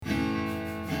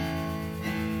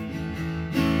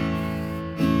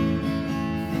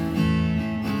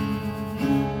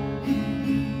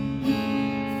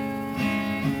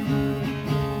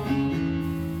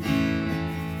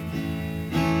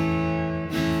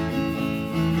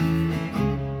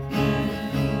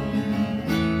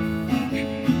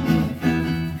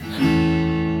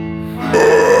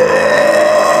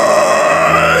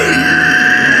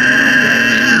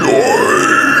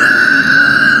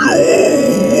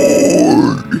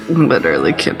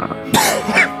literally cannot.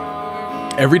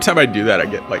 Every time I do that, I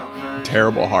get like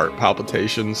terrible heart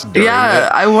palpitations. Yeah,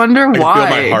 I wonder why. I feel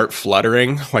my heart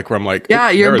fluttering, like where I'm like, yeah,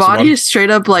 your body is straight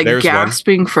up like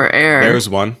gasping for air. There's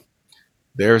one.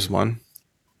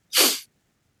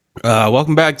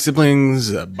 Welcome back,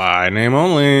 siblings. By name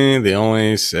only, the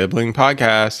only sibling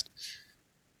podcast.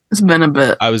 It's been a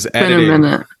bit. I was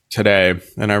editing today,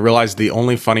 and I realized the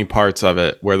only funny parts of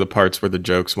it were the parts where the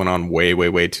jokes went on way, way,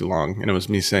 way too long, and it was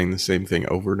me saying the same thing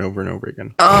over and over and over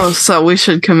again. Oh, so we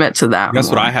should commit to that. That's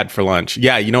what I had for lunch.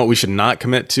 Yeah, you know what we should not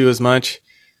commit to as much?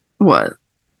 What?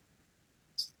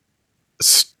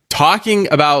 Talking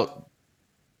about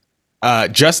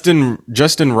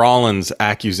Justin Rollins'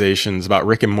 accusations about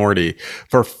Rick and Morty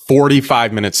for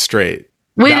 45 minutes straight.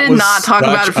 We did not talk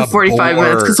about it for 45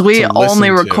 minutes because we only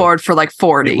record for like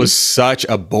 40. It was such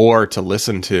a bore to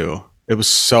listen to. It was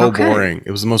so boring.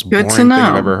 It was the most boring thing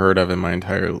I've ever heard of in my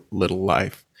entire little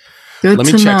life. Let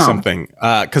me check something.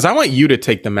 Because I want you to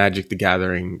take the Magic the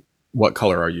Gathering What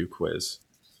Color Are You quiz.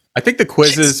 I think the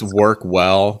quizzes work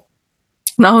well.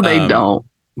 No, they don't.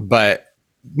 But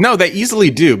no, they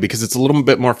easily do because it's a little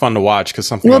bit more fun to watch because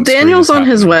something. Well, Daniel's on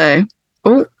his way.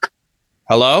 Oh.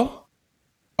 Hello?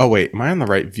 Oh, wait. Am I on the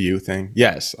right view thing?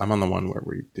 Yes, I'm on the one where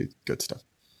we do good stuff.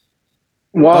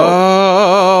 Whoa.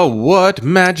 Oh, what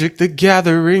Magic the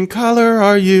Gathering color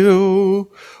are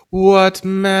you? What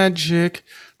Magic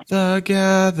the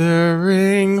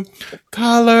Gathering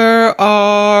color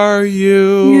are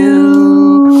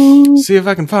you? See if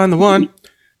I can find the one.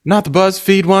 Not the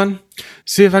BuzzFeed one.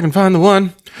 See if I can find the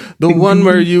one. The one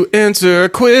where you answer a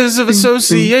quiz of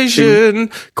association,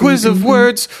 quiz of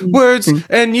words,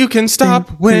 and you can stop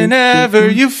whenever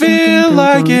you feel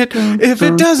like it. If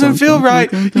it doesn't feel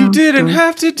right, you didn't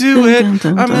have to do it.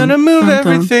 I'm gonna move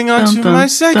everything onto my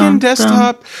second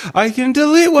desktop. I can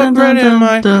delete what bred in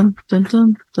my...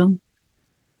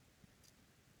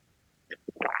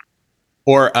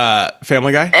 Or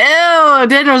Family Guy. Ew,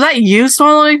 Daniel, was that you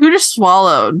swallowing? Who just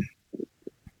swallowed?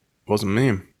 Wasn't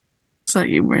me. Is that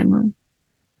you, Brandon?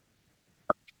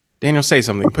 Daniel, say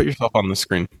something. Put yourself on the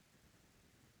screen.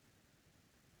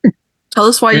 Tell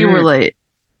us why you were late.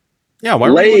 Yeah, why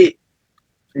late?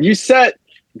 You said,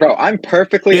 bro, I'm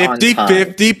perfectly on time.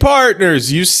 50-50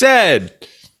 partners, you said.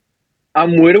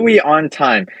 I'm literally on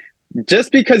time.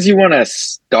 Just because you want to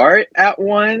start at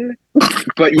 1,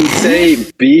 but you say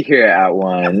be here at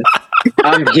 1,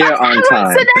 I'm here on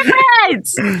time.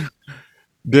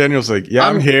 Daniel's like, yeah,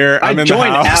 I'm here. I'm in the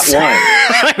house.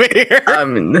 At 1. I'm here.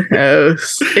 I'm in the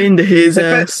house. Into his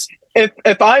house.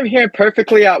 If I'm here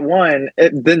perfectly at 1,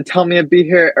 then tell me to be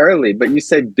here early. But you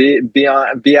say be at 1.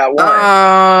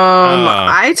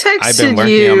 I texted you. I've been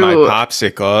working on my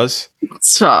popsicles.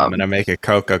 Stop. I'm gonna make a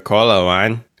Coca-Cola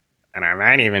one, and I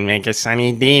might even make a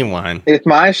Sunny D one. If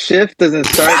my shift doesn't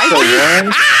start till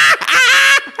 1.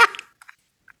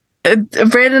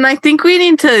 Brandon, I think we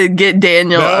need to get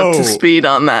Daniel up to speed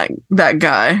on that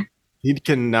guy. He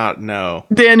cannot know.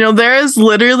 Daniel, there is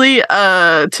literally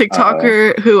a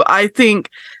TikToker who I think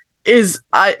is,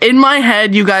 in my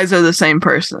head, you guys are the same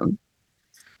person.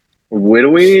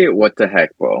 Would we? What the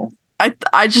heck, bro?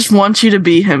 I just want you to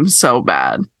be him so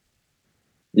bad.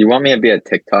 You want me to be a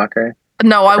TikToker?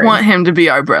 No, I want him to be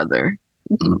our brother.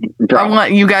 Bro. I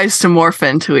want you guys to morph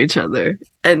into each other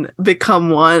and become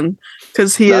one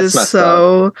because he is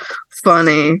so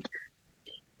funny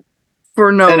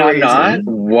for no reason. And I'm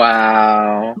not?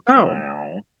 Wow. Oh.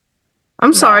 Wow.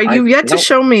 I'm sorry. You've yet to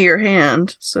show me your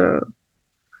hand. So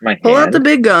pull out the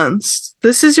big guns.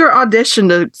 This is your audition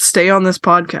to stay on this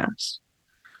podcast.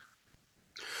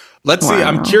 Let's see.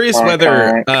 I'm curious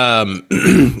whether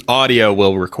audio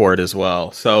will record as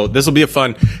well. So this will be a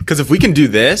fun, because if we can do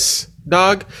this,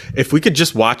 dog, if we could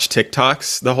just watch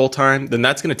TikToks the whole time, then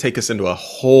that's going to take us into a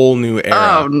whole new era.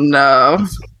 Oh no!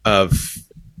 Of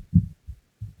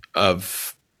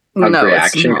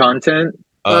reaction content.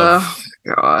 Oh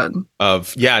god!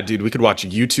 Yeah, dude, we could watch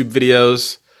YouTube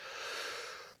videos.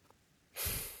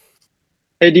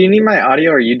 Hey, do you need my audio,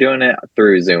 or are you doing it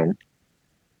through Zoom?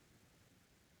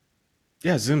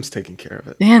 Yeah, Zoom's taking care of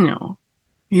it. Daniel,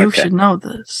 you should know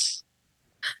this.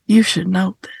 You should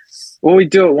know this. Well, we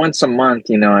do it once a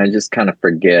month, I just kind of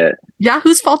forget. Yeah,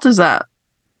 whose fault is that?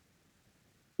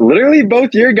 Literally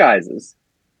both your guys's.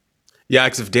 Yeah,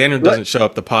 because if Daniel doesn't show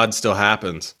up, the pod still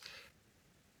happens.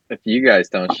 If you guys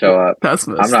don't show up, I'm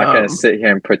not going to sit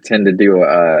here and pretend to do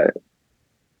a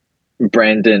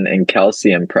Brandon and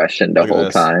Kelsey impression the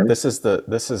whole time. This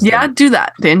is Yeah, do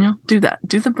that, Daniel. Do that.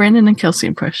 Do the Brandon and Kelsey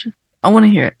impression. I want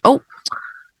to hear it. Oh,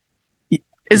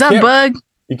 is that Bug?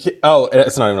 You can't, oh,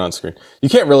 it's not even on screen. You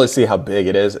can't really see how big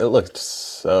it is. It looked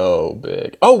so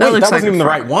big. Oh, wait, that wasn't even the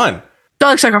right one. That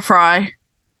looks like a fry.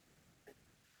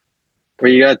 Well,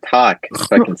 you gotta talk so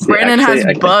I can see. Brandon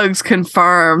has bugs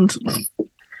confirmed.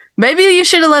 Maybe you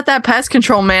should have let that pest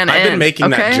control man in. I've been making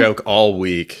that joke all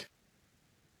week.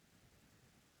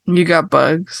 You got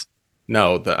bugs.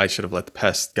 No, I should have let the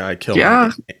pest guy kill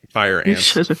my fire ants. You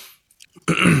should have.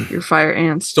 Your fire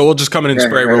ants. So we'll just come in and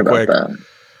spray real quick.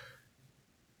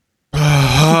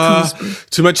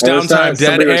 Too much downtime,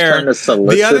 dead air.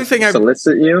 The other thing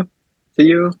solicit you to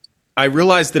you. I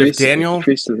realized that if Daniel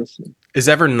is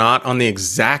ever not on the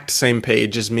exact same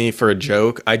page as me for a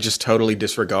joke, I just totally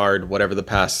disregard whatever the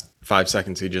past 5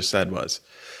 seconds he just said was.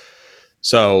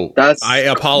 So I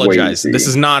apologize. Crazy. This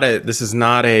is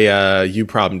not a you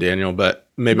problem, Daniel, but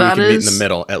maybe we can meet in the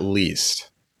middle at least.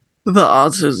 The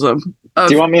autism. Do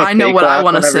you want me to I know what I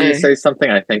want to say. You say something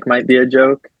I think might be a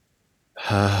joke?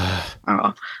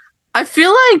 I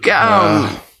feel like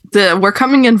we're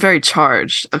coming in very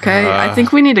charged, okay? I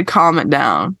think we need to calm it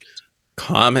down.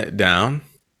 Calm it down?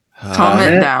 Calm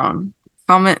it down.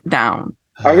 Calm it down.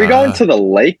 Are we going to the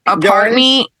lake,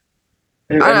 Apartment?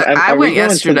 I went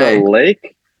yesterday. To the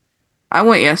lake? I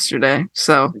went yesterday,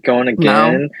 so... Going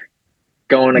again?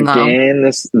 Going again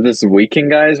this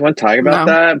weekend, guys? Want to talk about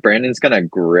that? Brandon's gonna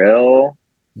grill.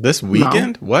 This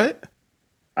weekend? What?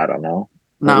 I don't know.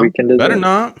 No. What weekend is Better it?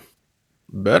 not.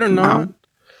 Better not.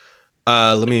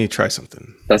 Let me try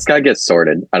something. That's gotta get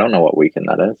sorted. I don't know what weekend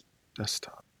that is.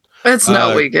 Desktop. It's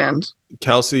no weekend.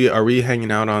 Kelsey, are we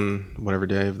hanging out on whatever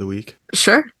day of the week?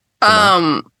 Sure.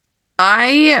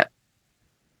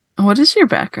 What is your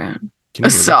background?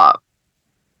 Stop.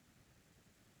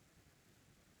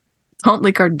 Don't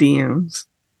leak our DMs.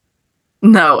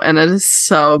 No, and it is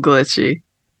so glitchy.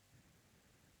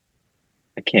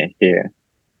 I can't hear.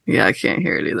 Yeah, I can't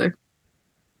hear it either.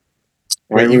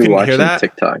 Why are you watching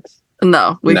TikToks?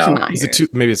 No, we cannot hear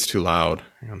it. Maybe it's too loud.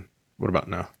 Hang on. What about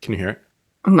now? Can you hear it?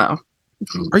 No.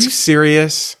 Are you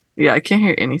serious? Yeah, I can't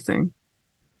hear anything.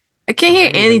 I can't hear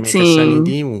anything. Make a Sunny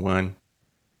D one.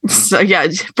 So yeah,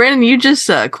 Brandon, you just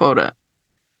quote it.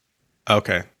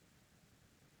 Okay.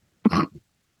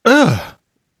 Ugh.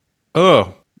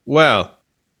 Oh, well.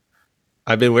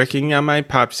 I've been working on my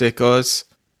popsicles.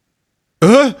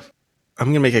 I'm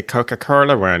going to make a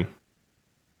Coca-Cola one.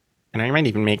 And I might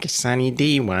even make a Sunny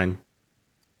D one.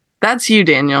 That's you,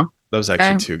 Daniel. That was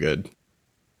actually too good.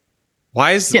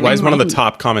 Why is one of the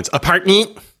top comments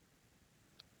apartment?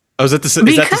 Oh, is that the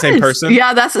same person?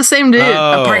 Yeah, that's the same dude.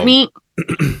 Oh. Apartment.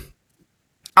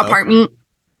 Apartment.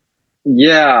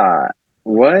 Yeah.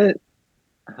 What?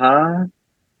 Huh?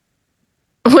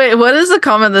 Wait, what is the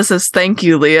comment that says "Thank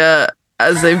you, Leah"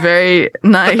 as a very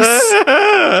nice?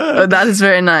 That is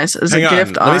very nice as a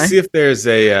gift. Let me see if there's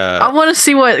a. I want to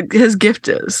see what his gift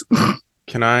is.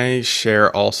 Can I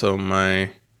share also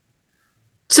my?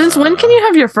 Since when can you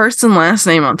have your first and last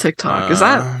name on TikTok?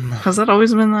 Has that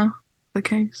always been the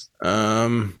case?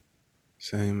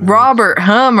 Same. Robert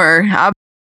Hummer.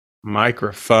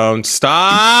 Microphone.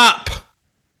 Stop.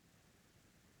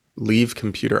 Leave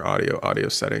computer audio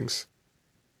settings.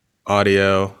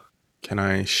 Audio. Can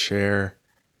I share?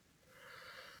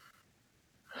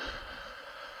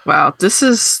 Wow, this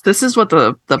is what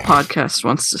the podcast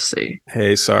wants to see.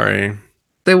 Hey, sorry.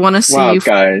 They want to see you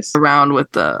guys around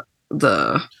with the.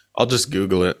 I'll just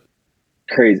Google it.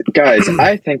 Crazy guys.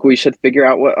 I think we should figure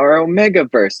out what our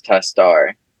Omegaverse tests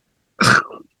are.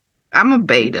 I'm a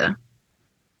beta.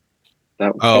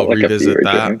 Revisit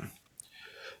that.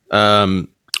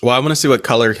 Well, I want to see what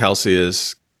color Kelsey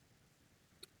is.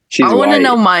 I want to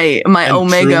know my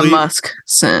Omega Musk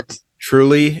scent.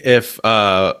 Truly, if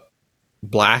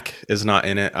black is not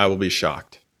in it, I will be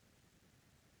shocked.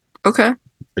 Okay.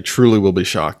 I truly will be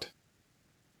shocked.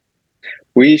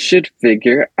 We should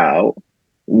figure out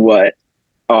what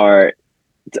our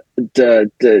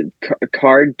the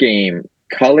card game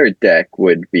color deck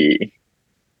would be.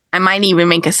 I might even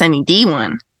make a Sunny D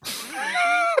one.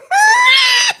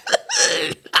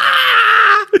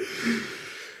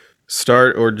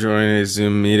 Start or join a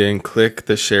Zoom meeting. Click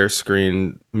the share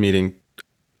screen meeting.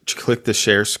 Click the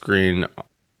share screen.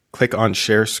 Click on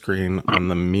share screen on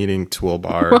the meeting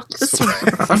toolbar.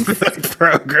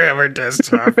 Program or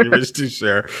desktop you wish to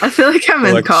share. I feel like I'm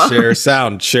in college. Share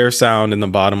sound. Share sound in the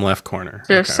bottom left corner.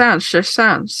 Share sound. Share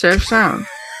sound. Share sound.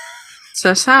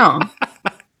 Share sound.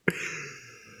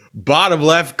 Bottom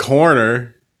left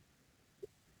corner.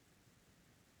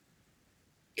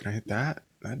 Can I hit that?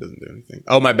 That doesn't do anything.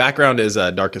 Oh, my background is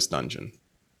Darkest Dungeon.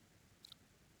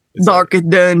 Darkest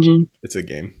Dungeon. It's a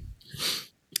game.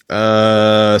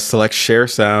 Select share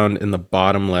sound in the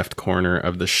bottom left corner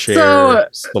of the share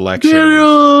selection.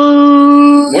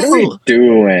 What are we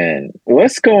doing?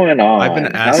 What's going on? I've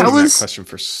been asking that question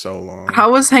for so long.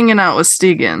 How was hanging out with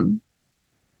Stegan?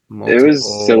 It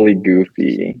was silly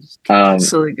goofy.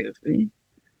 Silly goofy.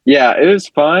 Yeah, it was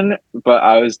fun, but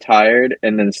I was tired,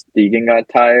 and then Stegan got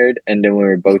tired, and then we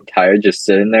were both tired, just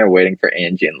sitting there waiting for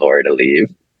Angie and Laura to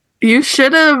leave. You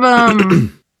should have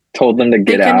told them to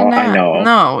get out. I know.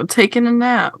 No, taking a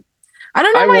nap. I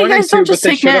don't know why you guys don't just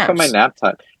take naps. They showed up at my nap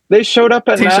time. They showed up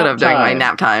at nap time. They showed up during my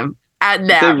nap time. At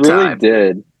nap time. They really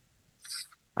did.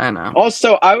 I know.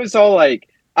 Also, I was all like,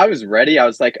 I was ready. I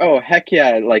was like, oh, heck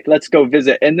yeah. Like, let's go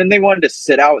visit. And then they wanted to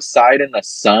sit outside in the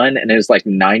sun, and it was like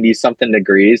 90 something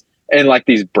degrees. And like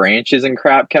these branches and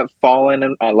crap kept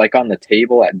falling like on the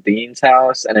table at Dean's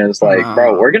house. And it was like,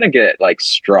 bro, we're going to get like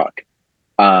struck.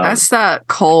 That's that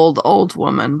cold old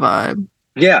woman vibe.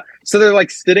 Yeah. So they're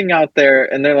like sitting out there,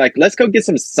 and they're like, let's go get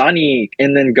some sunny,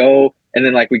 and then go. And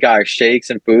then like we got our shakes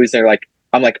and foods. They're like,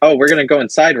 I'm like, oh, we're going to go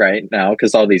inside right now,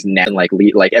 because all these nets and like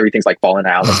everything's like falling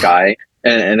out of the sky.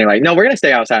 And they're like, no, we're going to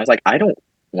stay outside. I was like, I don't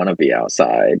want to be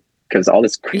outside because all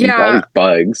this all these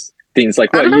bugs. Things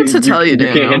like, what, you can't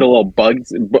handle a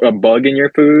bug in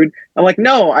your food? I'm like,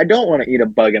 no, I don't want to eat a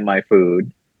bug in my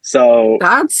food. So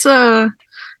that's the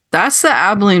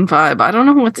Abilene vibe. I don't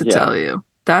know what to tell you.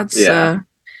 That's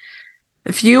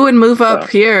if you would move up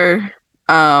here,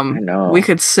 we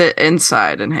could sit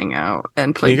inside and hang out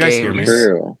and play games. Hear me?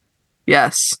 True.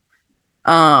 Yes.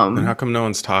 And how come no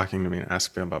one's talking to me and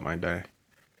asking me about my day?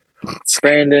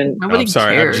 Brandon, I'm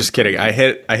sorry. I'm just kidding. I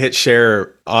hit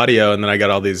share audio, and then I got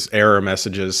all these error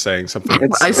messages saying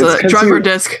something. I saw driver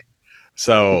disk.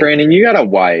 So Brandon, you got a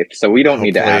wife, so we don't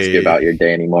need to ask you about your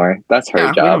day anymore. That's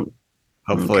her job.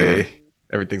 Hopefully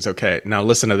everything's okay. Now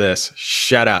listen to this.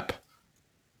 Shut up.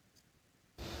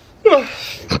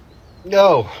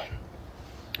 No.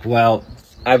 Well,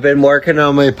 I've been working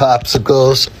on my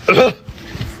popsicles.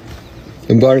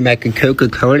 I'm going to make a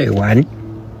Coca-Cola one.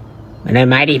 And I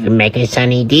might even make a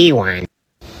Sunny D one.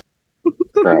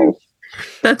 Bro.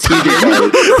 That's you did.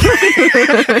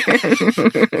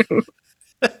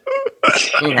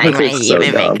 I might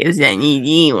even make a Sunny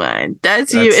D one.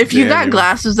 That's you. If you got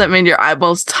glasses that made your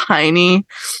eyeballs tiny,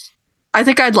 I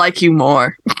think I'd like you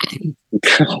more.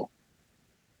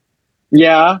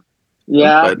 Yeah.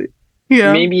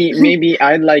 Maybe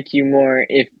I'd like you more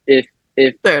if there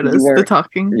it is, the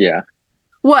talking. Yeah.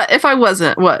 What if I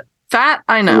wasn't? What? Fat?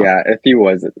 I know. Yeah, if he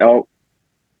wasn't. Oh.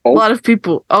 A lot of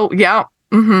people. Oh, yeah.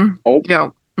 Mm-hmm. Oh.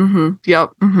 Yeah. Mm-hmm. Yep.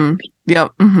 Mm-hmm.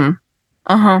 Yep. Mm-hmm.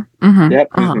 Uh-huh. Mm-hmm. Yep.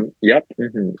 Uh-huh. Mm-hmm. Yep.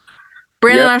 Mm-hmm.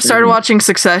 Brandon and I started watching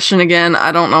Succession again.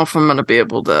 I don't know if I'm going to be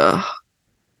able to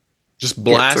just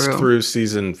blast through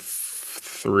season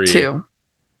 3. 2.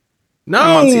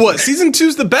 No, season 2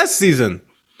 is the best season.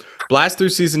 Blast through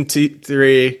season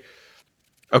 3.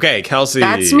 Okay, Kelsey.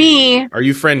 That's me. Are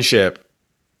you friendship?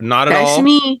 Not at all. That's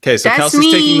me. Okay, so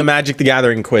Kelsey's taking the Magic the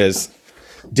Gathering quiz.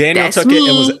 Daniel took it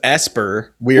and was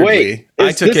Esper. Weirdly, wait,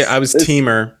 I took it. I was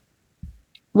Teamer.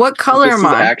 What color am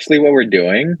I? This is actually what we're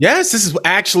doing? Yes, this is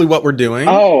actually what we're doing.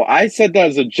 Oh, I said that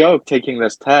as a joke, taking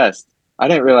this test. I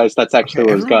didn't realize that's actually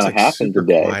what was going to happen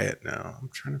today. Quiet now. I'm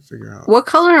trying to figure out. What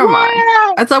color am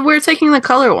I? I thought we were taking the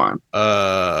color one.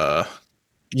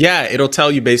 Yeah, it'll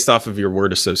tell you based off of your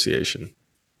word association.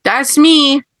 That's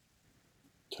me.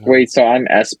 Wait, so I'm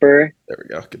Esper? There we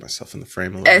go. Get myself in the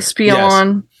frame a little.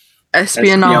 Espeon. Yes.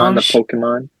 Espeon, the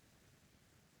Pokemon.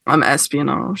 I'm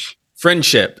espionage.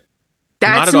 Friendship.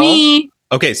 That's me.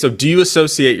 Okay, so do you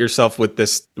associate yourself with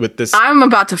this? I'm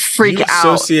about to freak out.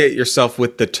 Associate yourself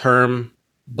with the term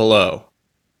below.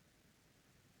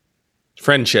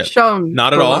 Friendship.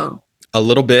 Not at all. A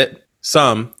little bit.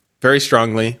 Some. Very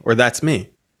strongly. Or that's me.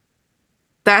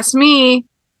 That's me.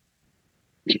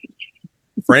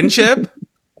 Friendship.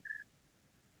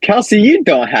 Kelsey, you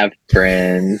don't have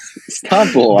friends.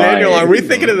 Stop lying. Daniel, are we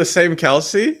thinking of the same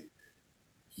Kelsey?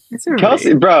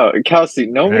 Kelsey,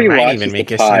 nobody watches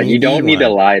the pod. You don't need to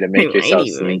lie to make yourself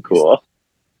seem cool.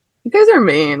 You guys are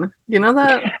mean. You know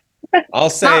that?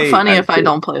 I'll say. It's not funny if I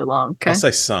don't play along. Okay? I'll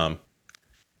say some.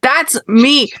 That's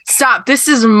me. Stop. This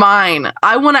is mine.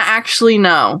 I want to actually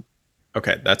know.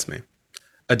 Okay, that's me.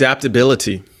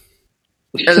 Adaptability.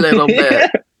 A little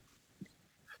bit.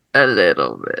 A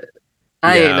little bit.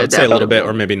 I would say a little bit,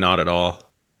 or maybe not at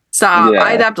all. Stop. Yeah.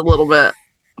 I adapt a little bit.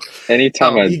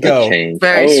 Anytime I change.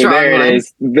 Very strongly.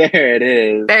 There it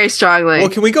is. Very strongly. Well,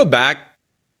 can we go back?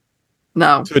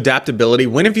 No. To adaptability.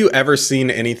 When have you ever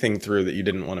seen anything through that you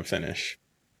didn't want to finish?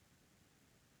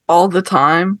 All the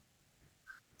time.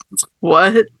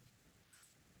 What?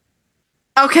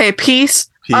 Okay, Peace.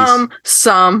 Peas.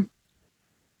 Some.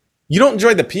 You don't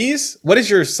enjoy the peas? What is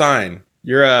your sign?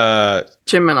 You're a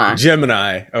Gemini.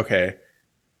 Gemini. Okay.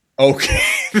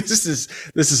 This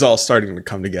is all starting to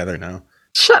come together now.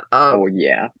 Shut up. Oh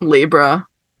yeah. Libra.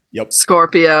 Yep.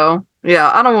 Scorpio.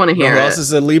 Yeah, I don't want to hear Who it. else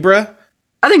is a Libra?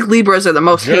 I think Libras are the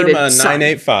most hated. Germa sign.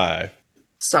 985.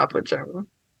 Stop with Germa.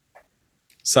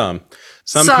 Some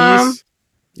Some. peas.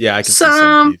 Yeah, I can see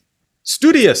some peas.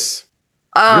 Studious.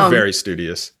 You're very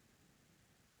studious.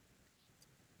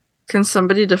 Can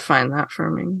somebody define that for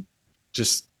me?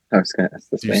 Just I was gonna ask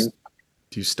the same.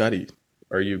 Do you study?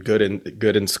 Are you good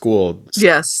in school?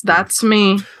 Yes, that's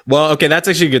me. Well, okay, that's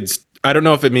actually good. I don't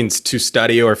know if it means to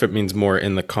study or if it means more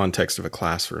in the context of a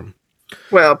classroom.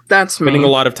 Well, that's me. Spending a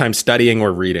lot of time studying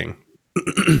or reading.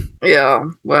 Yeah,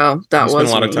 well, that was spend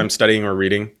a lot of time studying or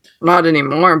reading. Not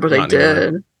anymore, but I did.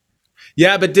 Anymore.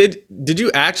 Yeah, but did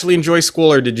you actually enjoy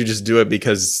school, or did you just do it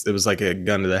because it was like a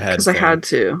gun to the head? Because I had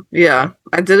to. Yeah,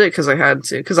 I did it because I had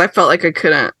to. Because I felt like I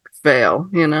couldn't fail.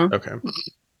 You know. Okay.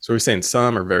 So we're saying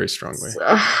some or very strongly.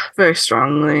 Very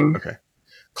strongly. Okay.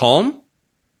 Calm.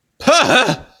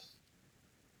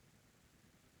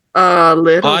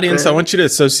 Little Audience, bit. I want you to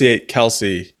associate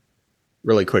Kelsey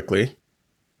really quickly.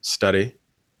 Study.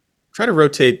 Try to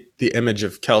rotate the image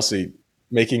of Kelsey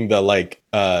making the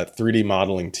 3D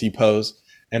modeling T-pose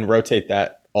and rotate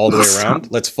that all the way around.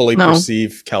 Let's fully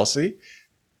perceive Kelsey.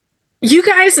 You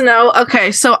guys know,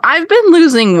 okay, so I've been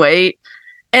losing weight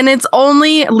and it's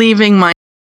only leaving my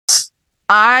ass.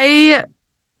 I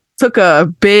took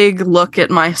a big look at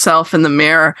myself in the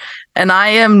mirror and I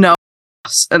am no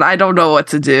ass and I don't know what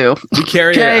to do. You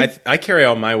carry it. I carry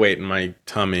all my weight in my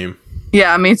tummy.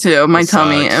 Yeah, me too. My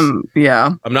tummy and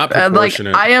I'm not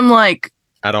proportionate. I am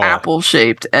at all. apple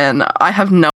shaped and I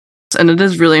have no ass, and it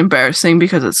is really embarrassing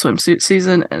because it's swimsuit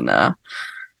season and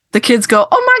the kids go,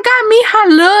 "Oh my god,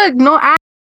 mija, look, no ass."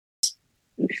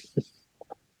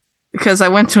 Because I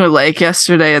went to a lake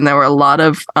yesterday and there were a lot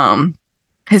of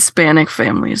Hispanic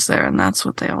families there, and that's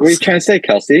what they all What are you trying to say,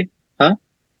 Kelsey? Huh?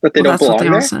 But they don't belong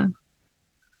there? All said.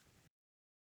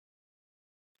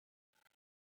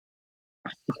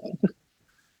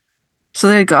 So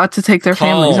they got to take their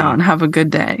families out and have a good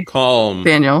day. Calm.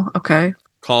 Daniel, okay?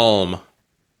 Calm.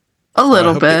 A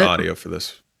little bit. The audio for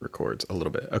this records a little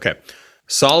bit. Okay.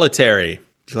 Solitary.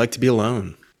 Do you like to be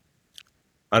alone?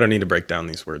 I don't need to break down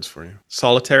these words for you.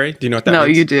 Solitary? Do you know what that means? No,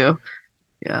 you do.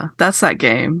 Yeah, that's that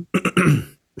game.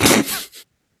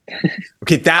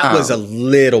 Okay, that was a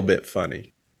little bit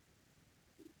funny.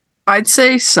 I'd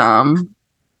say some.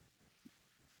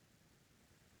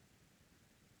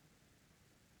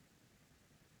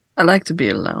 I like to be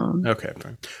alone. Okay,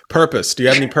 fine. Purpose. Do you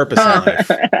have any purpose in life?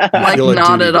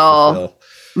 Not at all.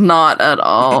 Not at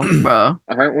all, bro.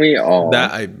 Aren't we all?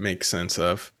 That makes sense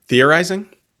of. Theorizing?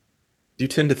 Do you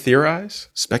tend to theorize?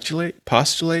 Speculate?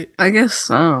 Postulate? I guess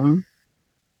some.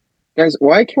 Guys,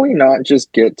 why can we not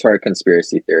just get to our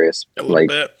conspiracy theorist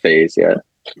phase yet?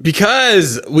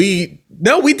 Because we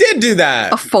did do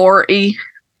that. A 40.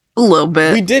 A little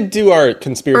bit. We did do our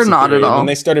conspiracy or not theory, at all. and then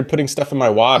they started putting stuff in my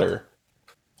water.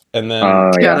 And then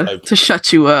to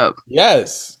shut you up.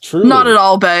 Yes, truly. Not at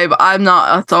all, babe. I'm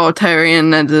not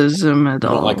authoritarianism at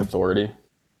all. Don't like authority?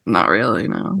 Not really,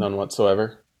 no. None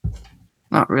whatsoever?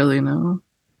 Not really, no.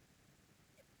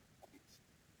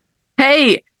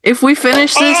 Hey, if we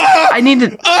finish this, I need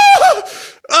to...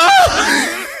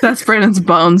 That's Brandon's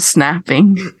bones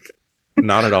snapping.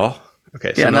 Not at all.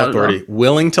 Okay, so yeah, no authority.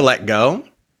 Willing to let go?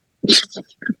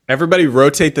 Everybody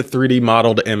rotate the 3D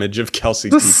modeled image of Kelsey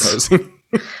T-posing.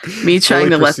 Me trying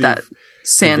to let that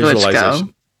sandwich go.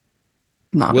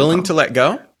 Not willing to let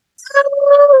go?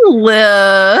 A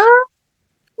little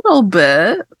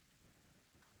bit.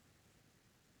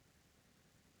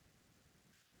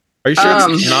 Are you sure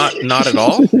it's not at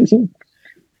all?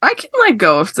 I can let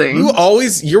go of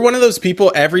things. You're one of those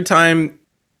people, every time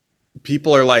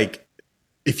people are like,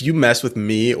 if you mess with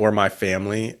me or my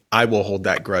family, I will hold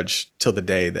that grudge till the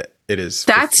day that it is.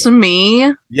 That's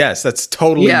me. Yes, that's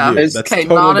totally you. That's okay,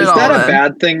 totally, not at is all. Is that a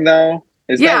bad thing, though?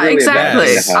 Yeah, really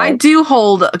exactly. I do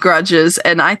hold grudges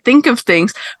and I think of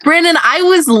things. Brandon, I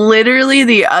was literally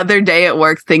the other day at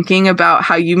work thinking about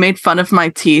how you made fun of my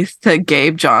teeth to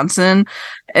Gabe Johnson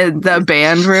in the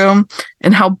band room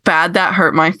and how bad that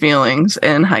hurt my feelings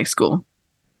in high school.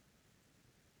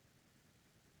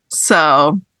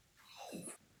 So,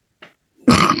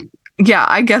 yeah,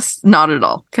 I guess not at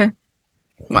all. Okay.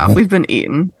 Wow, we've been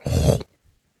eating.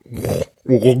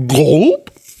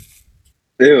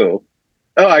 Ew.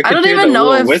 Oh, I could don't hear even the know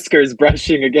little if- whiskers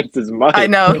brushing against his mic. I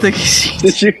know.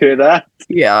 Did you hear that?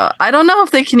 Yeah, I don't know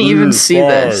if they can even see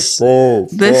this.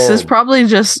 This is probably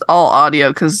just all audio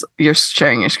because you're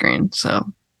sharing your screen. So,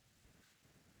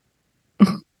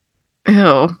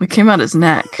 ew, it came out his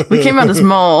neck. We came out his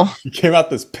mole. You came out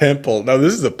this pimple. No,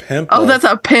 this is a pimple. Oh, that's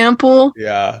a pimple.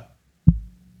 Yeah.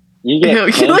 You get Ew,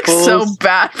 you look so pimples?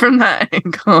 bad from that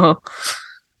angle.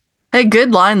 Hey,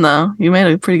 good line though. You made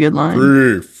a pretty good line.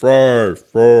 3, 5,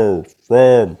 4,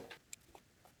 5.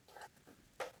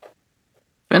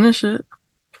 Finish it.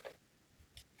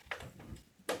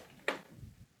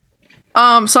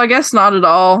 So I guess not at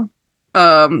all.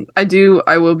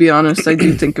 I will be honest, I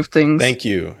do think of things. Thank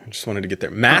you. I just wanted to get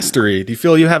there. Mastery. Do you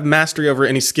feel you have mastery over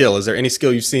any skill? Is there any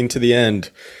skill you've seen to the end,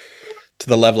 to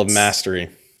the level of mastery?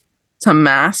 To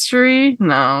mastery?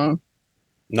 No.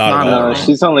 Not at No, all.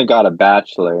 she's only got a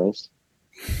bachelor's.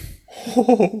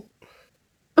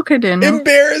 Okay, Daniel.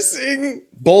 Embarrassing.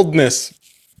 Boldness.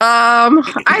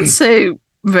 I'd say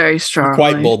very strong.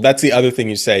 Quite bold. That's the other thing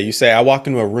you say. You say, I walk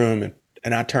into a room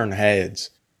and I turn heads.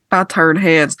 I turned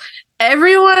heads.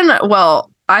 Everyone,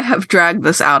 well, I have dragged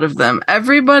this out of them.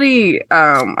 Everybody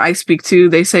I speak to,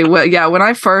 they say, well, yeah, when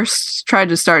I first tried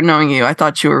to start knowing you, I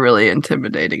thought you were really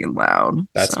intimidating and loud.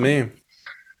 That's me.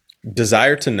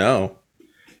 Desire to know.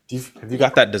 Have you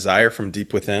got that desire from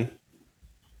deep within?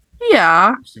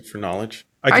 Yeah. Seek for knowledge?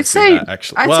 I'd say that,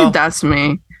 actually. I'd say that's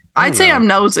me. I'd say know. I'm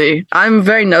nosy. I'm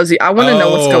very nosy. I want to know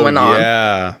what's going on.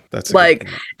 Yeah, that's a like good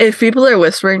thing. if people are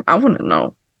whispering, I want to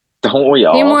know. Don't we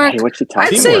all? Teamwork. Hey, what you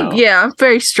talking I'd say about? yeah,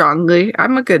 very strongly.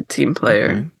 I'm a good team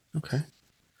player. Okay.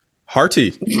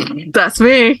 Hearty. That's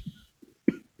me.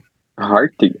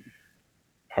 Hearty.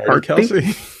 Hearty,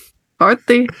 Kelsey.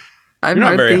 Hearty. I'm You're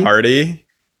not hearty. very hearty.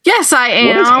 Yes, I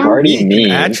What does am. hearty Weak and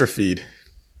mean? atrophied.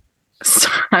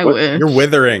 I wish. You're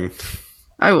withering.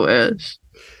 I wish.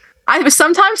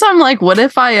 Sometimes I'm like, what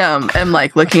if I am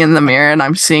like looking in the mirror and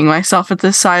I'm seeing myself at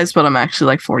this size, but I'm actually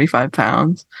like 45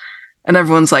 pounds, and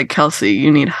everyone's like, Kelsey,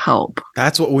 you need help.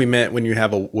 That's what we meant when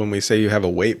we say you have a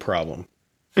weight problem.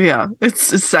 Yeah,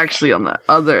 it's actually on the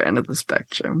other end of the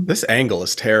spectrum. This angle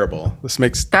is terrible. This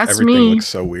makes That's everything me. look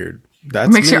so weird. That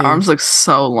It makes your arms look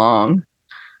so long.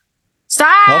 Stop!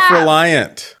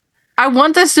 self-reliant. I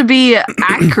want this to be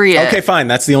accurate. Okay, fine.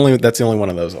 That's the only one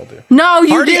of those I'll do. No, you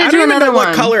Hardy, did I do don't even another know one.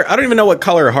 what color. I don't even know what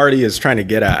color Hardy is trying to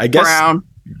get at. I guess Brown.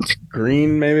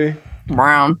 green, maybe.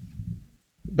 Brown.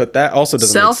 But that also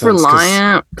doesn't make sense.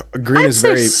 Self-reliant. 'Cause green is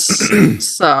very.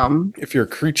 Some. If you're a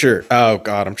creature, oh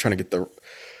god, I'm trying to get the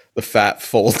fat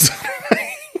folds.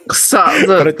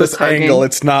 But at this angle,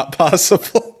 it's not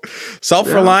possible.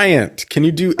 Self-reliant. Can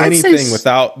you do I'd say anything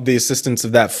without the assistance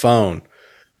of that phone?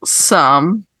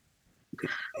 Some.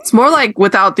 It's more like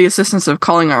without the assistance of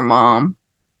calling our mom.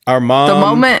 Our mom. The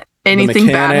moment anything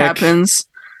bad mechanic, happens,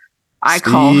 I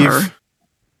call her. Steve.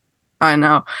 I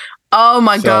know. Oh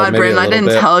my So God, maybe a Brandon, I little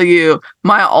didn't bit. tell you.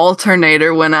 My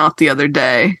alternator went out the other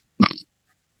day.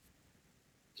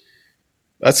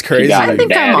 That's crazy. got I it.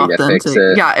 think I'm Daddy to fix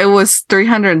authentic. it. Yeah, it was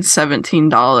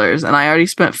 $317, and I already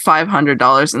spent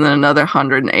 $500 and then another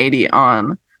 $180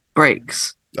 on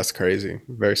brakes. That's crazy.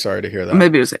 Very sorry to hear that.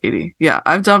 Maybe it was 80. Yeah,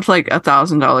 I've dumped like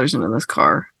 $1,000 into this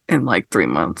car in like 3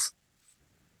 months.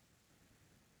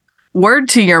 Word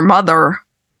to your mother.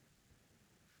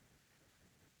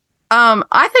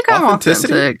 I think I'm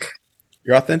Authenticity? authentic.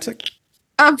 You're authentic?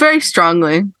 Very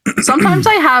strongly. Sometimes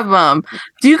I have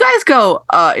do you guys go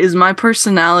is my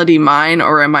personality mine,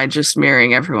 or am I just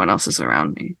mirroring everyone else's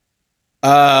around me?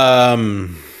 I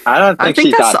don't I think think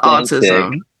she's that's the authentic.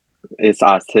 autism. It's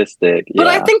autistic. But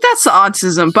yeah. I think that's the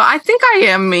autism. But I think I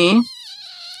am me.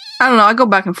 I don't know. I go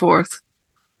back and forth.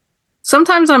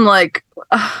 Sometimes I'm like,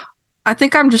 I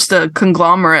think I'm just a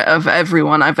conglomerate of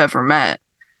everyone I've ever met.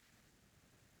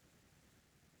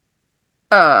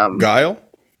 Guile?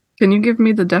 Can you give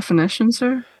me the definition,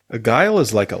 sir? A guile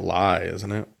is like a lie,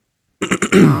 isn't it?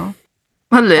 No.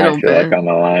 A little I feel bit. like I'm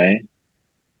a lie.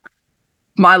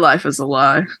 My life is a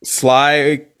lie.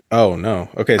 Sly. Oh, no.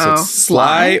 Okay, so Oh, it's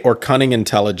sly sly? or cunning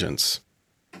intelligence.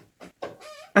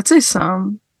 I'd say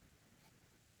some.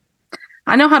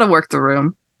 I know how to work the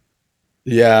room.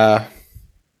 Yeah.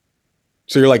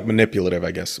 So you're like manipulative,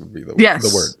 I guess would be the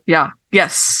word. Yeah.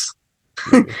 Yes.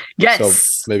 Maybe. Yes.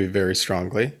 So maybe very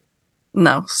strongly.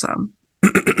 No, some.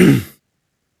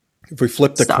 If we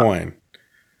flip the Stop. coin.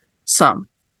 Some.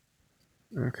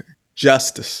 Okay.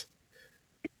 Justice.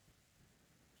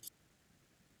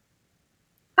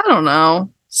 I don't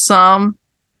know. Some.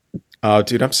 Oh,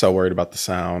 dude, I'm so worried about the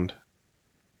sound.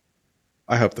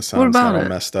 I hope the sound's about not all it?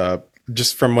 messed up.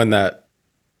 Just from when that.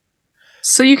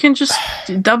 So you can just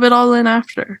dub it all in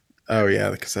after. Oh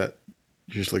yeah, because that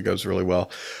usually goes really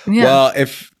well. Yeah. Well,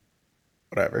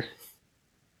 whatever.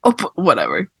 Oh,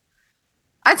 whatever.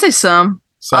 I'd say some.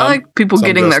 I like people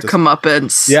getting their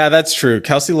comeuppance. Yeah, that's true.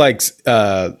 Kelsey likes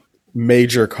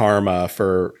major karma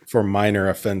for minor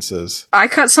offenses. I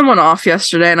cut someone off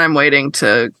yesterday, and I'm waiting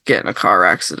to get in a car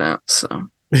accident. So,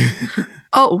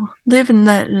 live and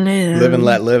let live. Live and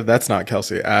let live. That's not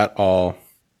Kelsey at all.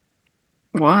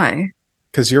 Why?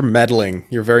 Because you're meddling.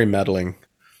 You're very meddling.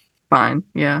 Fine.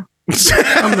 Yeah.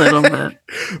 A little bit.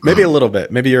 Maybe a little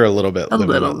bit. Maybe you're a little bit. A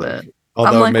little bit.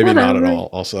 Although maybe whatever. Not at all.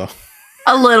 Also.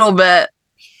 A little bit.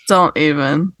 Don't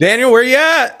even. Daniel, where you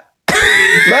at?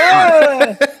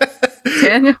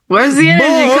 Daniel, where's the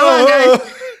energy? Come on, guys.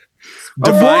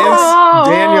 Defiance.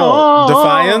 Daniel,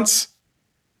 Defiance.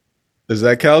 Is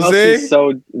that Kelsey?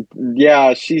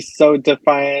 She's so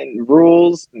defiant.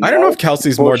 Rules. I don't know if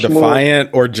Kelsey's more defiant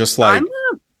or just like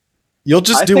you'll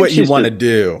just do what you want to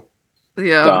do.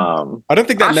 Yeah. I don't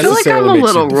think that necessarily makes you I feel like I'm a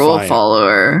little rule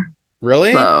follower.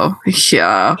 Really? So,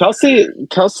 yeah.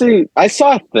 Kelsey, I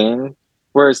saw a thing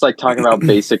where it's like talking about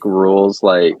basic rules,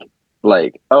 like,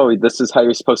 oh, this is how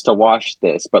you're supposed to wash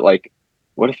this, but like,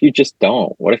 what if you just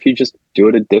don't? What if you just do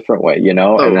it a different way, you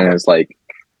know? And then it's like,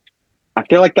 I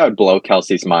feel like that would blow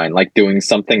Kelsey's mind, like doing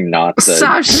something not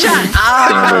the shut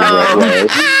up. Way.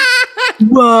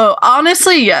 Whoa,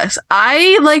 honestly, yes.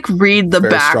 I like read the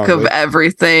very back strongly. Of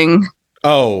everything.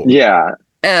 Oh, yeah.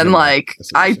 And like,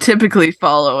 I typically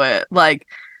follow it. Like,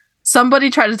 somebody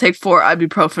tried to take 4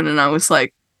 ibuprofen, and I was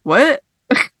like, "What?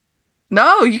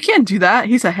 No, you can't do that."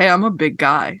 He said, "Hey, I'm a big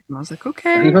guy," and I was like,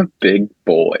 "Okay, I'm a big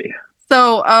boy."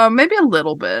 So, maybe a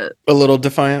little bit. A little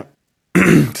defiant.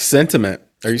 Sentiment.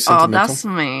 Are you sentimental? Oh, that's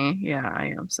me. Yeah, I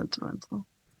am sentimental.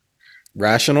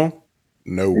 Rational?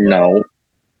 No.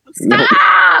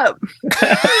 Stop!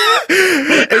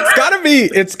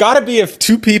 It's gotta be if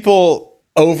two people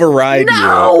override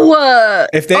you.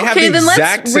 If they have the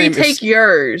exact same. Let's retake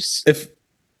yours.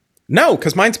 No,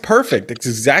 because mine's perfect. It's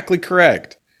exactly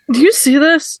correct. Do you see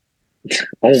this?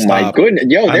 Oh my goodness.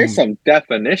 Yo, there's some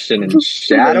definition and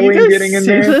shadowing getting in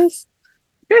there. This?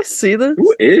 You guys see this?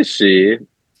 Who is she?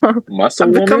 Muscle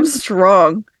woman? I've become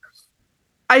strong.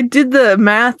 I did the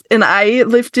math and I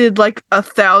lifted like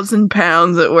 1,000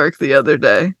 pounds at work the other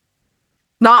day.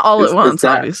 Not all at once,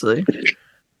 obviously.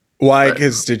 Why?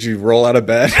 Because did you roll out of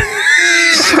bed?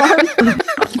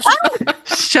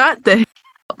 Shut the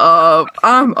up.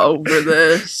 I'm over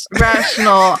this.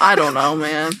 Rational. I don't know,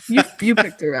 man. You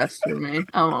picked the rest for me.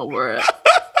 I'm over it.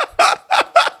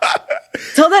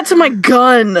 Tell that to my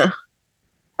gun.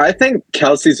 I think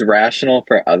Kelsey's rational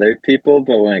for other people,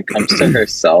 but when it comes to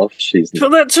herself, she's...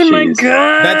 Tell that to my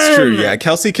gun. That's true, yeah.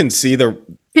 Kelsey can see the...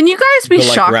 Can you guys be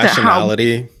shocked at how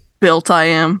built I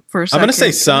am for a second? I'm going to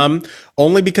say some,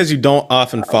 only because you don't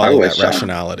often follow that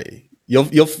rationality.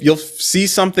 You'll see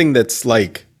something that's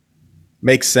like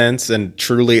makes sense and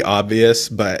truly obvious,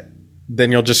 but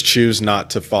then you'll just choose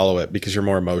not to follow it because you're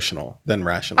more emotional than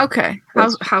rational. Okay.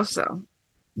 How so?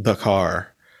 The car.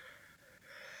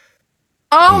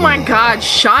 Oh my God,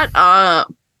 shut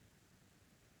up.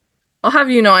 I'll have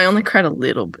you know I only cried a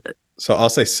little bit. So I'll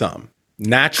say some.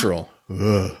 Natural.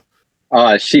 Ugh.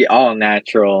 She all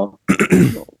natural.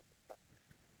 I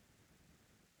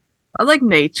like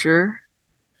nature.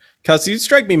 Kelsey, you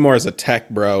strike me more as a tech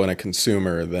bro and a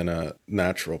consumer than a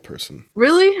natural person.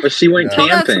 Really? But she went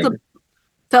camping.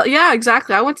 Yeah,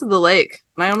 exactly. I went to the lake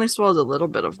and I only swallowed a little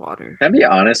bit of water. Can I be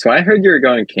honest? When I heard you were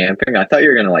going camping, I thought you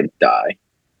were going to like die.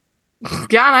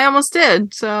 Yeah, and I almost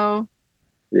did, so...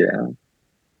 Yeah.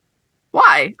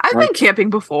 Why? I've been camping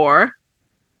before.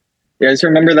 You guys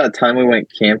remember that time we went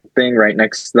camping right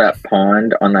next to that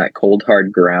pond on that cold,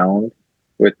 hard ground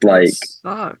with, like,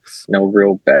 no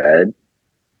real bed?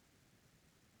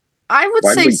 I would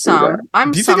say some.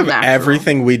 I'm Do you some think of natural.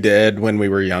 everything we did when we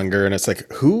were younger, and it's like,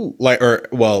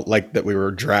 that we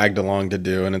were dragged along to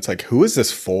do, and it's like, who is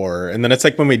this for? And then it's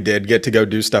like when we did get to go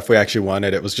do stuff we actually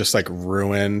wanted, it was just like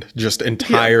ruined, just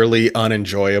entirely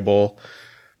unenjoyable.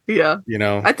 Yeah. You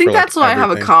know? I think that's why I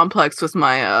have a complex with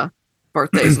my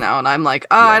birthdays now, and I'm like,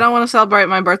 I don't want to celebrate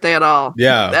my birthday at all.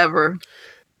 Yeah. Ever.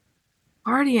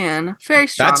 Guardian. Very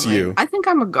strongly. That's you. I think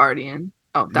I'm a guardian.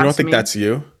 Oh, that's You don't think me. that's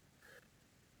you?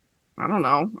 I don't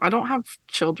know. I don't have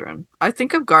children. I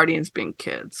think of guardians being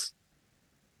kids.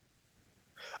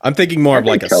 I'm thinking more of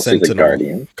like a Kelsey's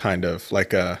sentinel, kind of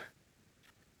like a.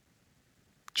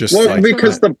 Just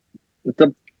because the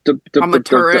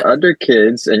other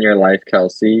kids in your life,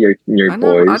 Kelsey, your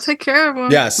boys. I'll take care of them.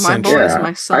 Yes, my boys,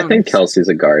 my sons. I think Kelsey's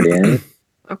a guardian.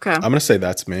 Okay. I'm gonna say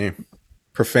that's me.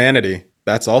 Profanity.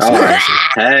 That's also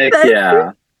Heck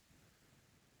yeah.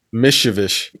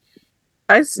 Mischievish.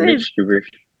 I say Mischievous.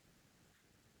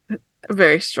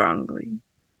 very strongly.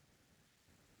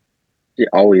 You're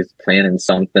always planning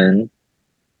something.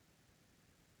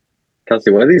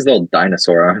 Kelsey, what are these little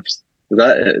dinosaur arms? Is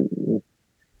that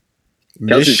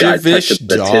Kelsey's got a touch Mischievous of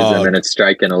the tism and it's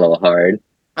striking a little hard.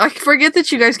 I forget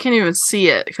that you guys can't even see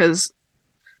it because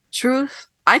truth.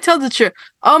 I tell the truth.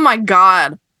 Oh my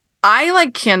god. I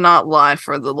cannot lie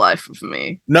for the life of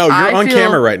me. No, you're on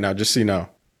camera right now, just so you know.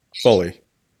 Fully.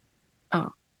 Oh.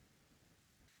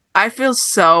 I feel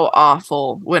so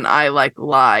awful when I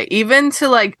lie. Even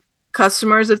to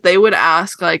customers, if they would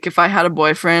ask if I had a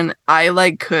boyfriend,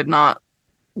 I could not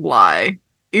lie.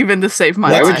 Even to save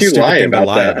my life. Why would you lie about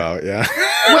that? Yeah.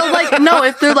 Well, no,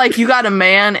 if they're you got a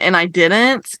man and I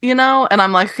didn't, and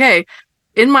I'm okay,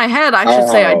 in my head I should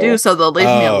say I do, so they'll leave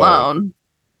me alone.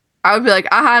 I would be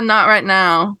not right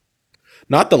now.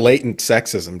 Not the latent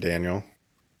sexism, Daniel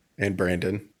and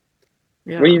Brandon.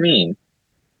 Yeah. What do you mean?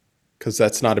 Because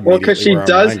that's not immediately. Well, because she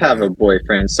does have a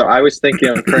boyfriend, so I was thinking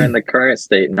of her in the current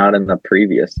state, not in the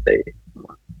previous state.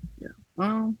 Yeah.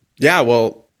 Well. Yeah.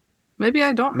 Well. Maybe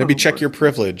I don't. Maybe check your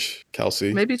privilege,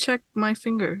 Kelsey. Maybe check my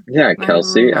finger. Yeah,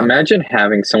 Kelsey. Imagine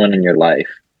having someone in your life.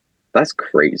 That's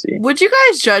crazy. Would you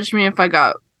guys judge me if I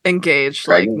got engaged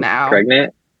now?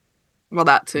 Pregnant? Well,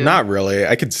 that too. Not really.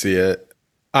 I could see it.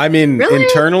 I mean, really?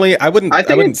 Internally, I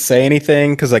wouldn't say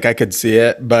anything because I could see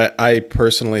it, but I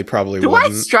personally probably wouldn't.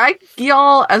 Do I strike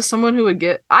y'all as someone who would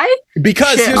get?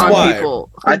 Because here's why.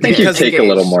 I think you take a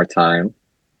little more time.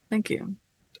 Thank you.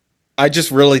 I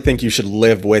just really think you should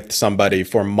live with somebody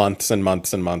for months and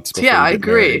months and months. Before I you get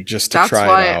agree. Married, just to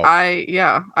try it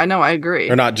out. I know, I agree.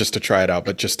 Or not just to try it out,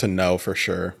 but just to know for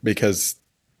sure. Because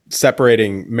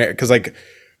separating, because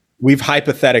we've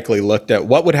hypothetically looked at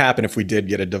what would happen if we did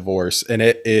get a divorce, and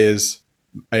it is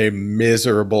a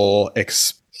miserable,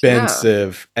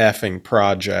 expensive effing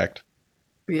project.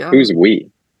 Yeah. Who's we?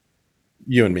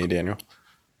 You and me, Daniel.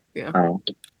 Yeah. Oh.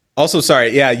 Also,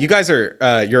 sorry. Yeah, you guys are.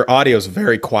 Your audio is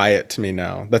very quiet to me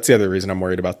now. That's the other reason I'm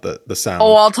worried about the sound.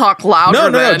 Oh, I'll talk louder.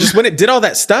 No. Just when it did all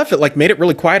that stuff, it made it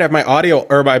really quiet. I have my audio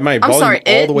or my volume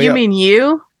all the way up. You mean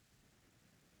you?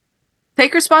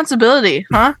 Take responsibility,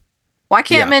 huh? Why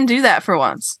can't men do that for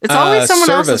once? It's always someone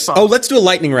else's fault. Oh, let's do a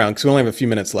lightning round because we only have a few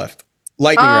minutes left.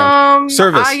 Lightning round.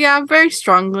 Service. Yeah, very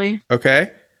strongly.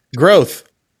 Okay. Growth.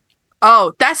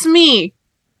 Oh, that's me.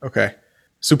 Okay.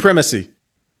 Supremacy.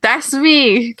 That's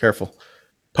me. Careful.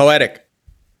 Poetic.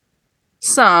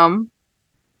 Some.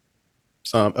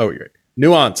 Oh, you're right.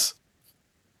 Nuance.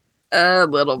 A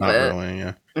little Not bit. Really,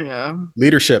 yeah. Yeah.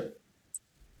 Leadership.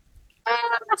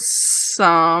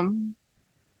 Some.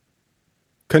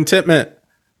 Contentment.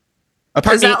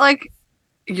 Is that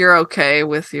you're okay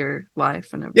with your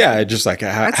life and everything? Yeah, just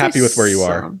happy with where you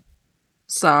are.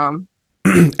 Some.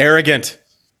 Arrogant.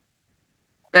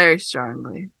 Very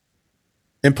strongly.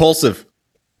 Impulsive.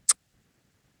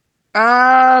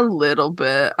 A little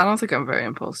bit. I don't think I'm very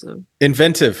impulsive.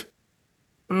 Inventive.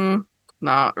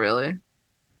 Not really.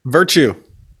 Virtue.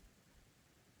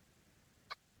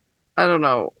 I don't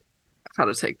know how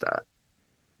to take that.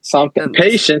 Something.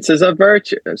 Patience is a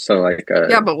virtue. So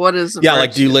yeah, but what is yeah,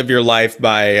 virtue? do you live your life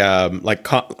by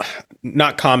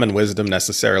not common wisdom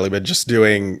necessarily, but just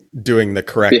doing the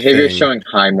correct behavior thing. Showing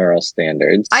high moral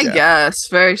standards. I guess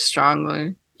very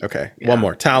strongly. Okay. Yeah. One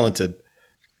more. Talented.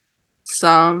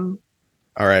 Some.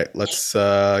 All right, let's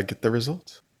get the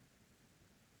results.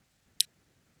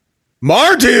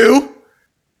 Mardu.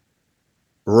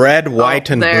 Red, white,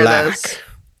 and black.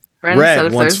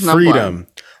 Red wants freedom.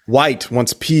 White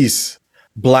wants peace.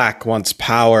 Black wants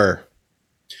power.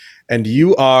 And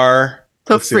you are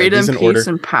freedom, peace,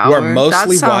 and power. You are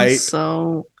mostly white.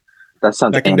 That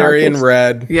sounds secondary in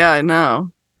red. Yeah, I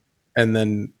know. And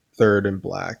then third in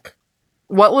black.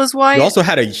 What was white? You also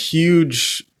had a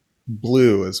huge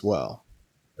blue as well.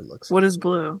 It looks. What is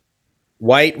blue?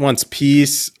 White wants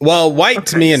peace. Well, white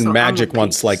to me in Magic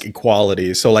wants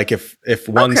equality. So if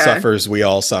one suffers, we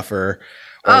all suffer.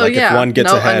 Or if one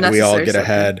gets ahead, we all get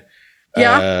ahead.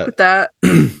 Yeah, with that.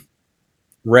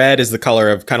 Red is the color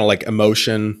of kind of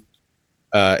emotion,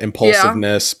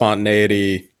 impulsiveness,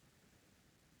 spontaneity.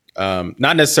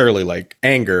 Not necessarily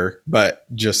anger, but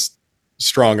just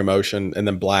strong emotion. And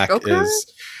then black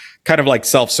is kind of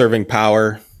self-serving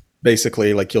power. Basically,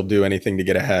 you'll do anything to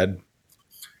get ahead.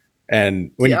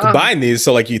 And when you combine these,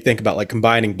 so you think about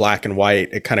combining black and white,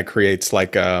 it kind of creates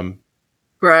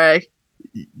gray.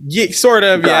 Yeah, sort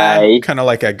of, gray. Yeah, kind of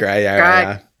like a gray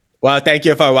area. Well, thank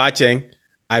you for watching.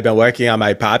 I've been working on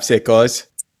my popsicles.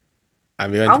 I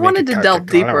wanted to delve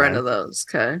deeper into those.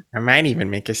 Okay, I might even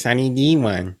make a Sunny D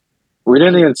one. We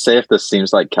didn't even say if this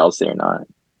seems like Kelsey or not.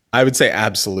 I would say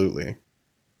absolutely.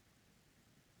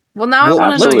 Well, now I want to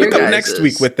let's know your pick up guys's. next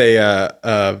week with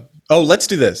a. Let's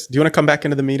do this. Do you want to come back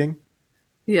into the meeting?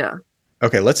 Yeah.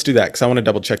 Okay, let's do that because I want to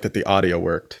double check that the audio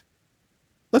worked.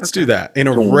 Let's do that in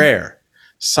a Cool. rare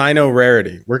Sino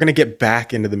rarity. We're gonna get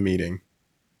back into the meeting.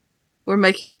 We're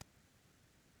making.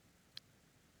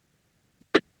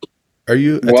 Are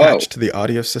you attached to the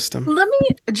audio system? Let me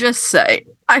just say,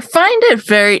 I find it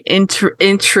very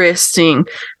interesting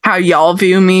how y'all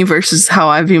view me versus how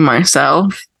I view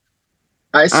myself.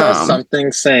 I saw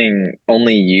something saying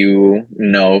only you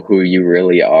know who you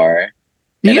really are.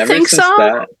 Do you think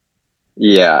so?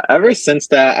 Ever since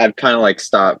that, I've kind of like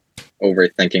stopped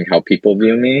overthinking how people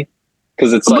view me,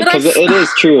 because it's like, because it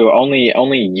is true.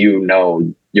 Only you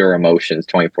know your emotions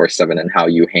 24/7 and how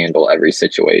you handle every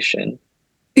situation.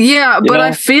 Yeah, but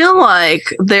I feel like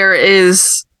there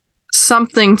is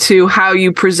something to how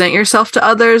you present yourself to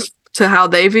others, to how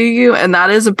they view you, and that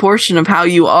is a portion of how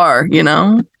you are, you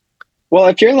know? Well,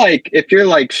 if you're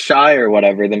like shy or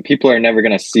whatever, then people are never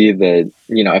going to see the,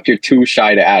 if you're too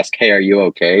shy to ask, hey, are you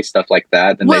okay? Stuff like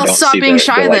that. Then they don't stop see being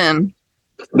shy then.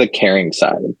 The caring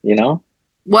side,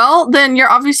 Well, then you're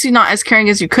obviously not as caring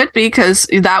as you could be, because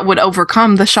that would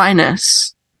overcome the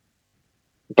shyness.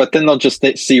 But then they'll just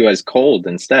see you as cold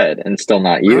instead, and still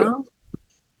not you. Well,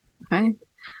 okay.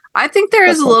 I think there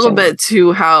is a little bit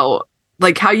to how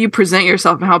you present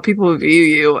yourself and how people view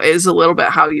you is a little bit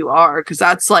how you are, because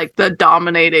that's like the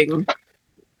dominating,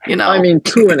 I mean,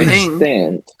 to an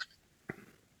extent,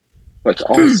 but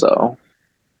also.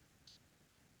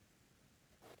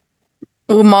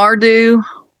 Well, mardu.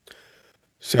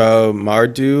 So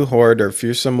mardu horde are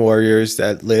fearsome warriors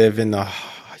that live in the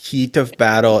heat of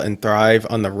battle and thrive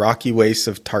on the rocky wastes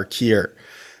of Tarkét.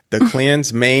 The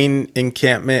clan's main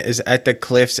encampment is at the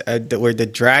cliffs where the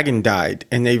dragon died,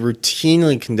 and they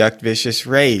routinely conduct vicious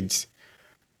raids.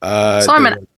 So I'm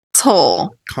an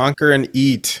asshole. Conquer and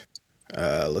eat.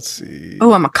 Let's see.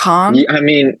 Oh, I'm a con? I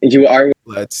mean, you are.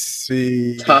 Let's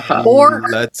see. Orc.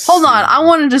 Hold on. I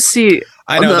wanted to see.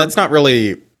 I know, that's not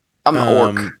really... I'm an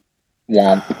orc.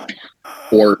 Womp.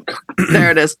 Orc.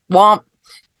 There it is. Womp.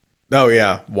 Oh,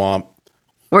 yeah. Womp.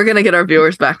 We're going to get our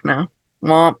viewers back now.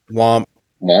 Womp. Womp.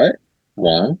 What?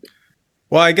 Womp?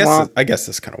 Well, I guess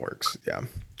this kind of works. Yeah.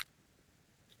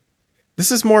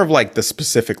 This is more of like the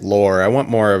specific lore. I want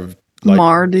more of like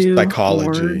mardu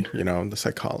psychology, the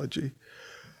psychology.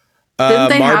 Didn't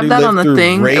they have that on the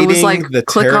thing? It was like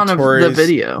click on the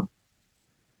video.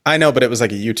 I know, but it was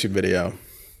like a YouTube video.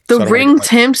 The ring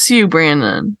tempts you,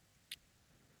 Brandon.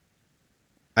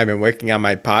 I've been working on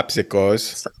my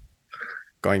popsicles.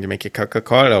 Going to make a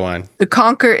Coca-Cola one. To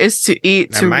conquer is to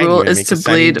eat, to rule is to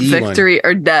bleed, victory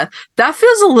or death. That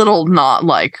feels a little not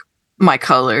like my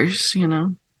colors,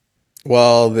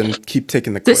 Well, then keep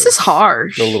taking the quiz. This is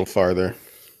harsh. Go a little farther.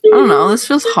 I don't know. This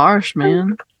feels harsh,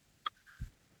 man.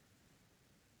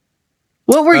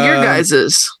 What were your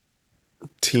guys's?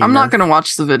 Teamer. I'm not going to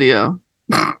watch the video.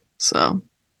 So,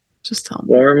 just tell me.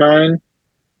 What were mine?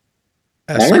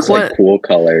 Mine like cool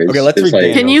colors. Okay, let's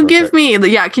read. Can you give me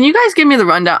can you guys give me the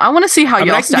rundown? I want to see how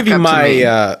y'all stack up to me.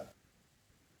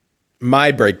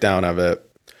 My breakdown of it.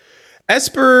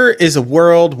 Esper is a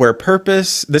world where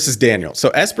purpose... This is Daniel. So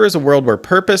Esper is a world where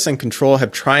purpose and control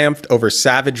have triumphed over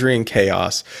savagery and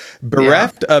chaos.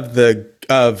 Bereft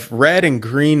of red and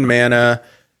green mana,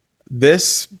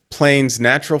 this plane's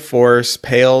natural forces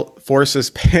pale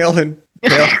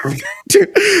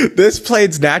this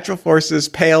plane's natural forces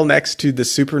pale next to the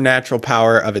supernatural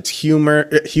power of its human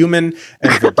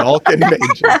and Vidalcan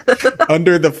mages.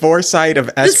 Under the foresight of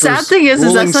Esper's the sad thing is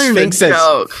that's not even a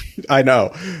joke. I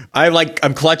know.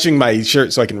 I'm clutching my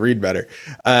shirt so I can read better.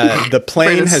 The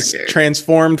plane has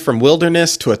transformed from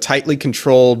wilderness to a tightly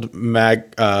controlled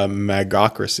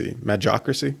magocracy.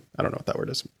 Magocracy? I don't know what that word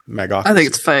is. Magocracy. I think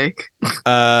it's fake.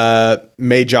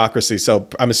 Magocracy. So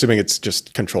I'm assuming it's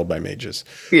just controlled by mages.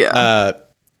 Yeah.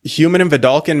 Human and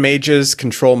Vidalcan mages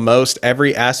control most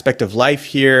every aspect of life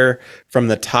here, from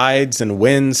the tides and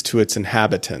winds to its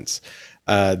inhabitants.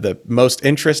 The most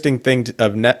interesting thing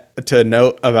to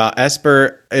note about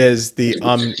Esper is the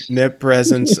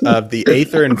omnipresence of the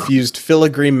aether-infused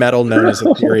filigree metal known as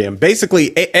Ethereum.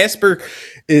 Basically, Esper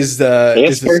is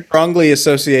strongly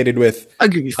associated with... I'll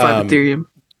give you 5 Ethereum.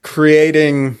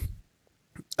 Creating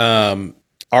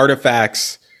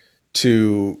artifacts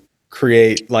to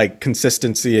create like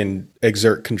consistency and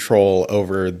exert control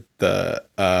over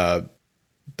the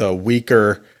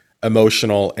weaker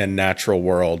emotional and natural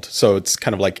world. So it's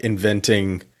kind of like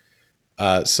inventing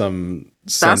some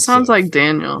that sounds like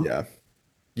Daniel. Yeah,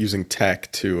 using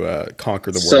tech to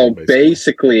conquer the world. So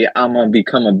basically I'm gonna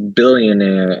become a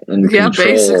billionaire and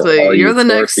control all you're the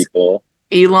poor next people.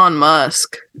 Elon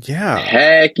Musk. Yeah.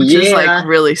 Heck which yeah. is like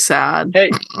really sad.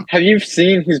 Hey, have you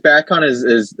seen he's back on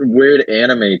his weird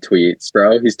anime tweets,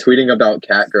 bro? He's tweeting about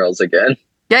cat girls again.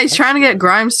 Yeah, he's trying to get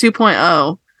Grimes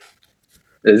 2.0.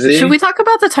 Is he? Should we talk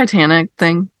about the Titanic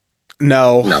thing?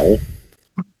 No.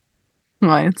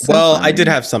 Why? It's so Well, funny. I did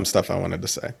have some stuff I wanted to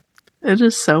say. It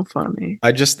is so funny.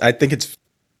 I think it's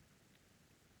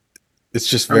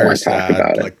just I wanna very talk sad,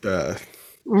 about it. like the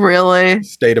Really?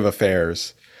 state of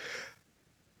affairs.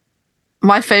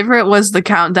 My favorite was the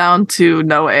countdown to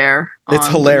no air. It's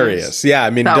on hilarious. Yeah, I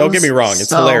mean, That don't get me was wrong, it's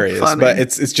so hilarious, funny. but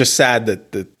it's just sad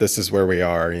that this is where we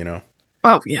are, you know.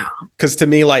 Oh yeah. Because to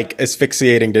me, like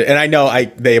asphyxiating, and I know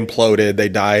they imploded, they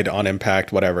died on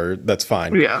impact, whatever. That's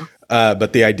fine. Yeah.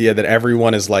 But the idea that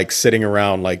everyone is like sitting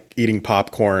around, like eating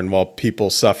popcorn while people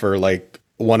suffer, like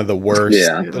one of the worst.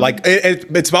 Yeah. Like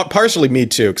it's about partially me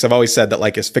too, because I've always said that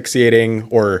like asphyxiating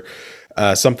or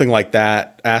something like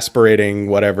that, aspirating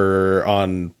whatever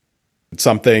on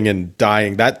something and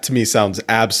dying. That to me sounds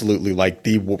absolutely like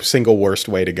the single worst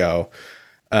way to go.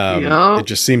 It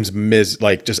just seems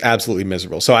just absolutely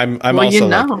miserable. So I'm also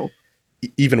like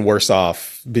even worse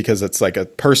off because it's like a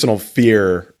personal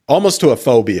fear, almost to a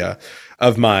phobia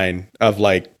of mine of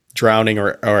like drowning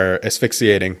or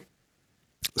asphyxiating.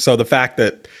 So the fact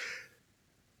that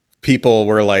people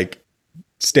were like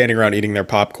standing around eating their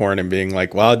popcorn and being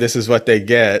like, "Wow, this is what they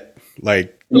get."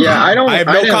 Like, yeah, I have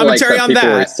no commentary on people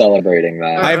were that. celebrating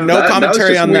that. I have no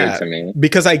commentary on that to me.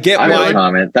 because I get I why. don't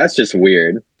comment. That's just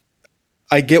weird.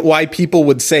 I get why people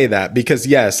would say that because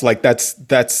yes, like that's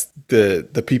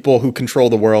the people who control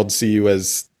the world see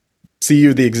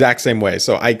you the exact same way.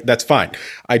 So that's fine.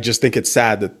 I just think it's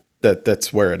sad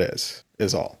that's where it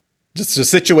is all. Just the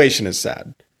situation is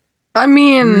sad. I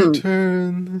mean,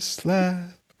 Turn the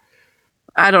slab.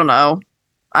 I don't know.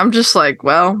 I'm just like,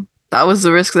 well, that was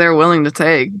the risk they were willing to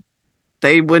take.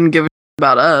 They wouldn't give a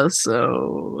about us,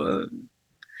 so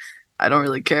I don't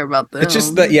really care about them. It's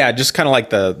just that, yeah, just kind of like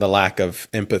the lack of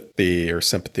empathy or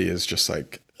sympathy is just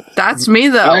like that's me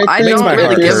though. I makes don't my heart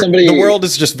really hurt. somebody- The world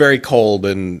is just very cold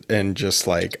and just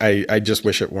like I just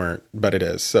wish it weren't, but it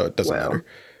is, so it doesn't matter.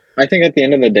 I think at the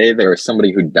end of the day, there was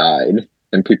somebody who died,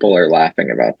 and people are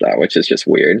laughing about that, which is just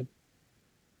weird.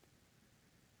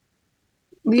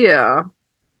 Yeah.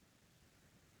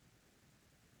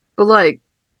 But like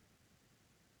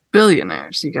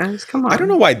billionaires, you guys, come on. I don't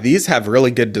know why these have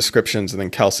really good descriptions and then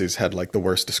Kelsey's had like the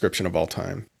worst description of all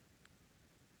time.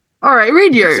 All right, read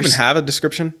Does it yours. even have a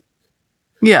description?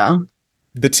 Yeah.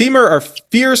 The Temur are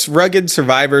fierce, rugged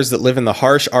survivors that live in the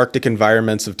harsh Arctic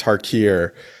environments of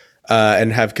Tarkir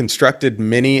and have constructed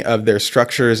many of their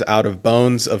structures out of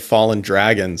bones of fallen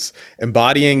dragons.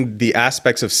 Embodying the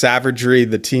aspects of savagery,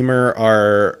 the Temur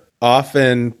are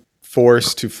often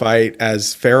forced to fight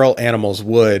as feral animals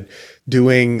would,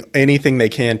 doing anything they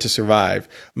can to survive.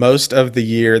 Most of the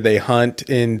year, they hunt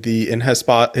in the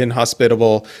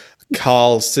inhospitable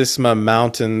Kal Sisma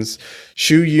Mountains.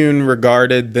 Shu Yun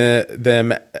regarded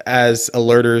them as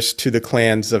alerters to the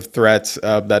clans of threats.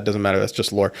 That doesn't matter. That's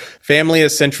just lore. Family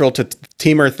is central to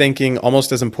Temur thinking,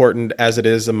 almost as important as it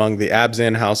is among the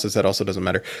Abzan houses. That also doesn't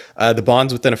matter. The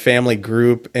bonds within a family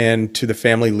group and to the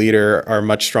family leader are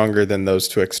much stronger than those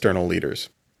to external leaders.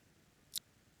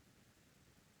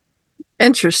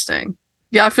 Interesting.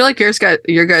 Yeah, I feel like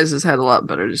your guys has had a lot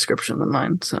better description than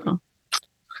mine,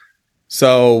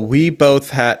 So we both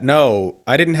had, no,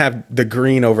 I didn't have the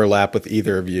green overlap with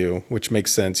either of you, which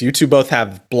makes sense. You two both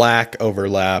have black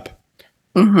overlap.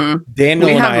 Mm-hmm. Daniel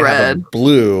We and have I have a red.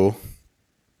 blue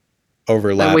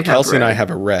overlap. And we have Kelsey and I red. have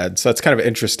a red. So that's kind of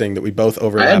interesting that we both I had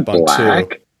overlap on black.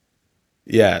 two.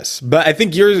 Yes. But I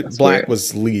think your That's black weird.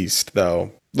 was least,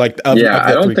 though. Like, of Yeah, the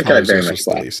I don't three think I had colors, very yours much was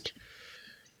the black. least.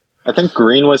 I think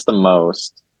green was the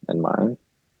most in mine.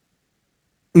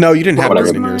 No, you didn't have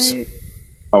Whatever. green in yours.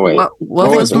 Oh wait, What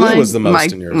think was blue my was the most my,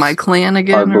 in yours. my clan Our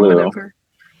again or blue.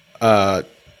 whatever?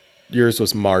 Yours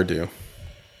was Mardu.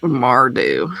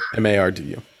 Mardu.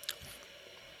 M-A-R-D-U.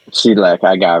 she like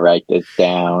I gotta write this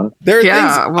down There are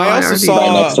Yeah, things well, I I also already- right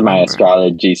saw. next to my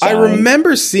astrology sign. I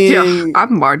remember Yeah, seeing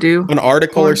I'm Mardu. an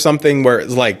article or something where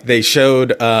it's like they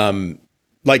showed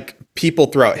like people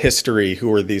throughout history who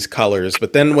were these colors,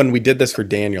 but then when we did this for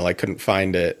Daniel, I couldn't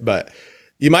find it. But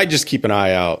you might just keep an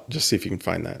eye out, just see if you can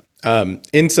find that.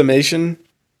 In summation,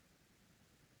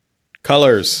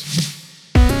 colors.